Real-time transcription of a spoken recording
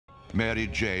Mary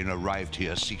Jane arrived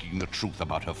here seeking the truth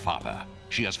about her father.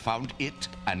 She has found it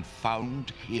and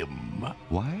found him.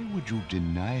 Why would you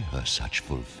deny her such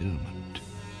fulfillment?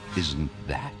 Isn't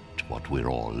that what we're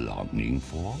all longing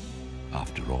for?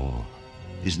 After all,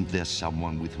 isn't there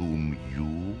someone with whom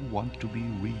you want to be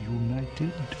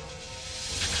reunited?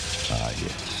 Ah,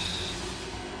 yes.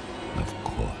 Of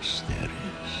course there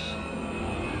is.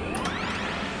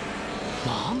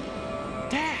 Mom?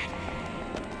 Dad!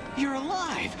 You're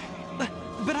alive!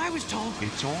 But I was told...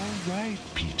 It's all right,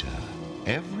 Peter.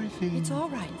 Everything... It's all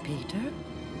right, Peter.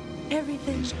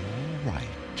 Everything... is all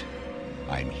right.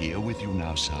 I'm here with you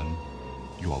now, son.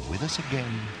 You are with us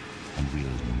again, and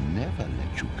we'll never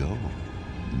let you go.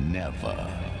 Never.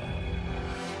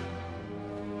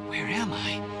 Where am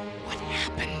I? What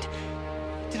happened?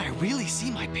 Did I really see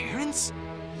my parents?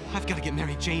 I've got to get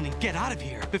Mary Jane and get out of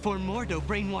here before Mordo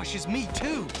brainwashes me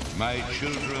too. My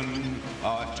children,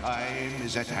 our time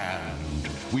is at hand.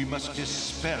 We must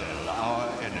dispel our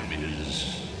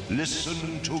enemies.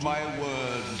 Listen to my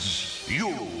words. You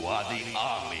are the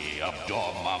army of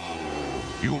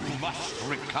Dormammu. You must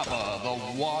recover the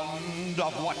Wand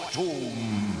of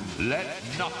Watum. Let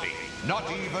nothing, not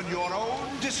even your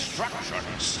own destruction,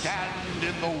 stand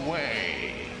in the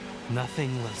way.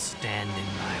 Nothing will stand in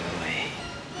my way.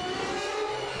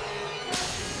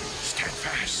 Stand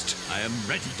fast. I am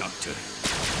ready, Doctor.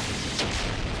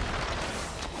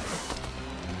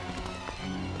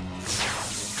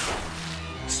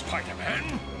 Spider-Man,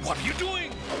 what are you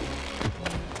doing?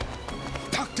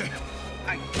 Doctor,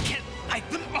 I can't...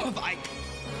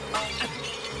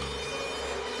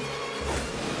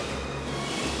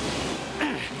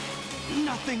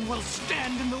 Nothing will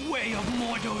stand in the way of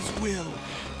Mordo's will.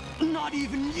 Not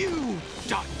even you,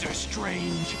 Doctor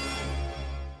Strange.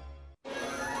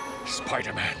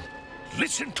 Spider-Man,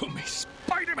 listen to me,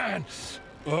 Spider-Man!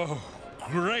 Oh,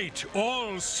 great,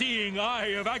 all-seeing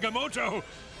eye of Agamotto!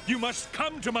 You must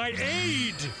come to my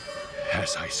aid!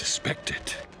 As I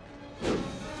suspected.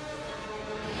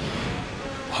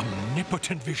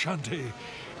 Omnipotent Vishanti,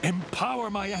 empower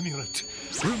my amulet.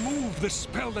 Remove the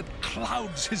spell that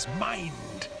clouds his mind.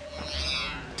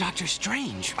 Doctor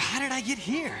Strange, how did I get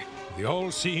here? The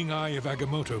all-seeing eye of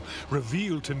Agamotto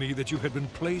revealed to me that you had been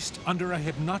placed under a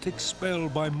hypnotic spell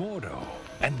by Mordo.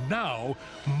 And now,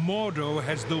 Mordo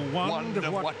has the Wand of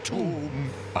Watum.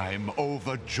 I'm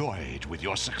overjoyed with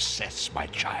your success, my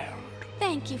child.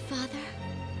 Thank you, Father.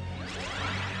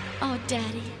 Oh,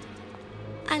 Daddy,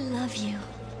 I love you.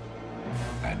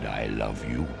 And I love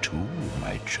you too,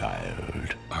 my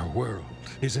child. Our world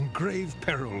is in grave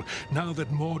peril now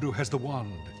that Mordo has the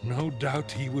wand. No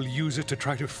doubt he will use it to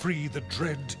try to free the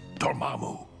dread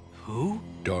Dormammu. Who?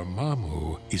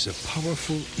 Dormammu is a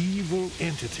powerful, evil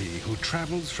entity who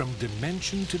travels from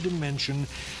dimension to dimension,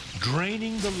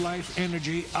 draining the life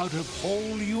energy out of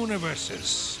whole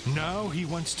universes. Now he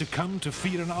wants to come to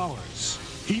feed on ours.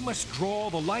 He must draw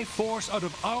the life force out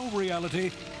of our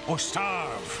reality or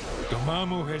starve.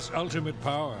 Dormammu has ultimate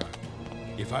power.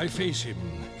 If I face him,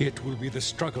 it will be the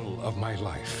struggle of my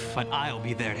life. But I'll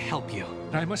be there to help you.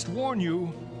 I must warn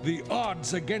you, the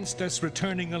odds against us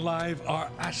returning alive are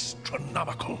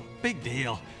astronomical. Big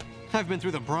deal. I've been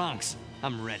through the Bronx.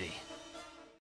 I'm ready.